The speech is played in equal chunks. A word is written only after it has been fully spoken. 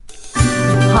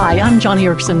Hi, I'm Joni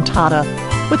Eareckson Tada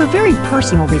with a very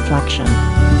personal reflection.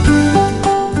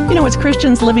 You know, as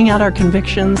Christians living out our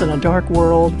convictions in a dark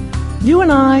world, you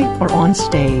and I are on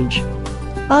stage.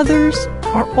 Others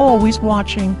are always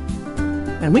watching.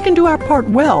 And we can do our part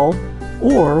well,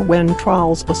 or when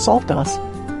trials assault us,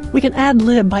 we can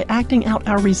ad-lib by acting out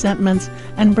our resentments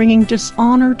and bringing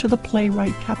dishonor to the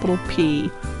playwright, capital P.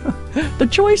 The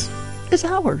choice is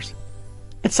ours.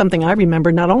 It's something I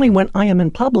remember not only when I am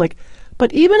in public,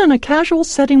 but even in a casual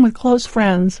setting with close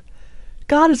friends.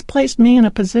 God has placed me in a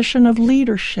position of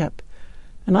leadership,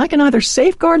 and I can either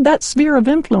safeguard that sphere of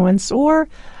influence or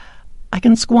I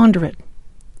can squander it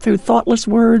through thoughtless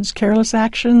words, careless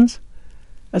actions.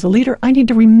 As a leader, I need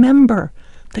to remember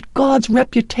that God's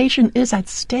reputation is at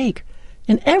stake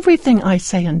in everything I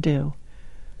say and do.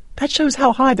 That shows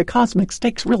how high the cosmic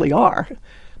stakes really are.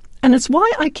 And it's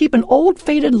why I keep an old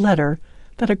faded letter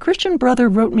that a Christian brother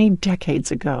wrote me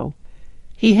decades ago.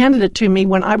 He handed it to me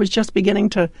when I was just beginning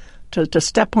to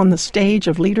step on the stage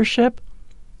of leadership.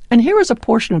 And here is a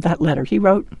portion of that letter. He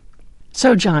wrote,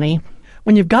 "So, Johnny,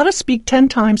 when you've got to speak 10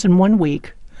 times in 1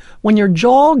 week, when your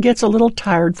jaw gets a little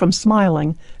tired from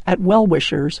smiling at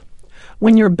well-wishers,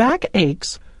 when your back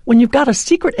aches, when you've got a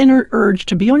secret inner urge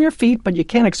to be on your feet but you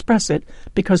can't express it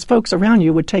because folks around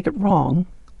you would take it wrong,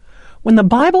 when the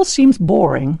Bible seems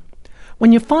boring,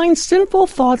 when you find sinful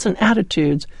thoughts and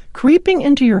attitudes creeping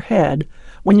into your head,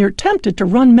 when you're tempted to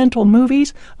run mental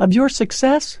movies of your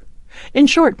success, in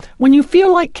short, when you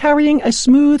feel like carrying a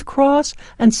smooth cross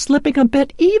and slipping a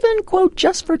bit, even, quote,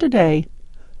 just for today,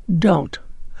 don't.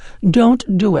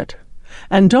 Don't do it.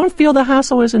 And don't feel the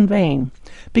hassle is in vain,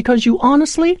 because you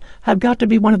honestly have got to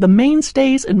be one of the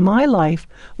mainstays in my life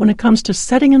when it comes to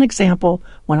setting an example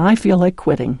when I feel like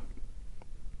quitting."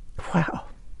 Wow.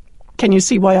 Can you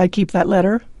see why I keep that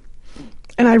letter?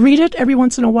 And I read it every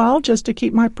once in a while just to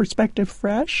keep my perspective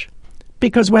fresh,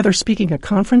 because whether speaking at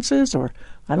conferences or,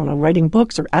 writing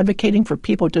books or advocating for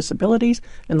people with disabilities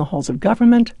in the halls of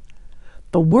government,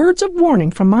 the words of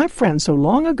warning from my friend so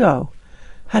long ago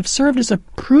have served as a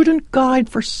prudent guide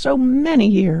for so many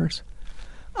years.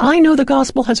 I know the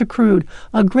gospel has accrued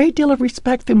a great deal of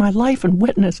respect through my life and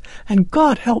witness, and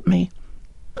God help me,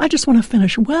 I just want to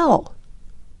finish well.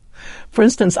 For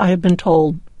instance, I have been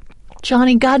told,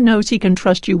 "Johnny, God knows He can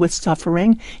trust you with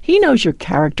suffering. He knows your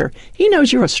character. He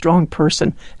knows you're a strong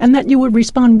person, and that you would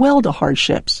respond well to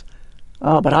hardships."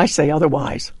 Oh, but I say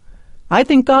otherwise. I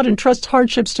think God entrusts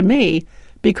hardships to me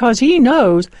because He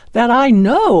knows that I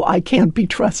know I can't be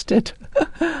trusted.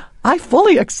 I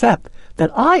fully accept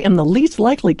that I am the least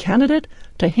likely candidate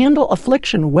to handle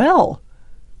affliction well.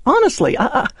 Honestly,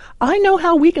 I know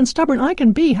how weak and stubborn I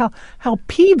can be, how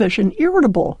peevish and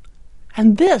irritable.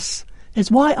 And this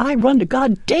is why I run to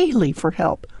God daily for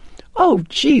help. Oh,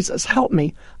 Jesus, help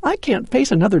me. I can't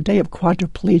face another day of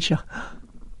quadriplegia.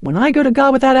 When I go to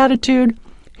God with that attitude,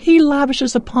 He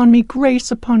lavishes upon me grace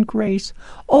upon grace,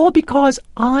 all because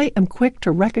I am quick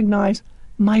to recognize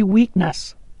my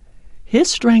weakness, His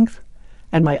strength,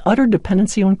 and my utter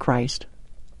dependency on Christ.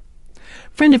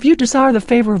 Friend, if you desire the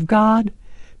favor of God,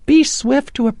 be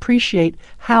swift to appreciate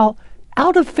how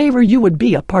out of favor you would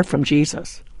be apart from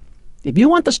Jesus. If you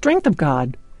want the strength of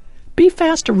God, be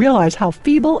fast to realize how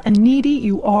feeble and needy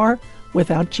you are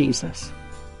without Jesus.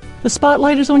 The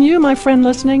spotlight is on you, my friend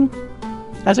listening.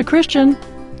 As a Christian,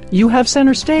 you have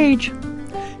center stage.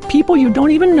 People you don't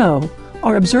even know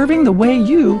are observing the way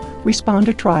you respond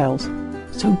to trials.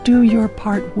 So do your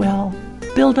part well.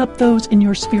 Build up those in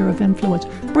your sphere of influence.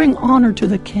 Bring honor to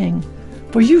the King.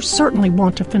 For you certainly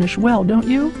want to finish well, don't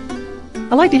you?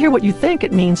 I'd like to hear what you think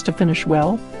it means to finish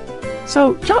well.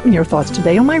 So jot me your thoughts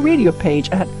today on my radio page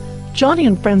at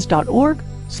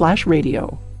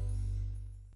joniandfriends.org/radio.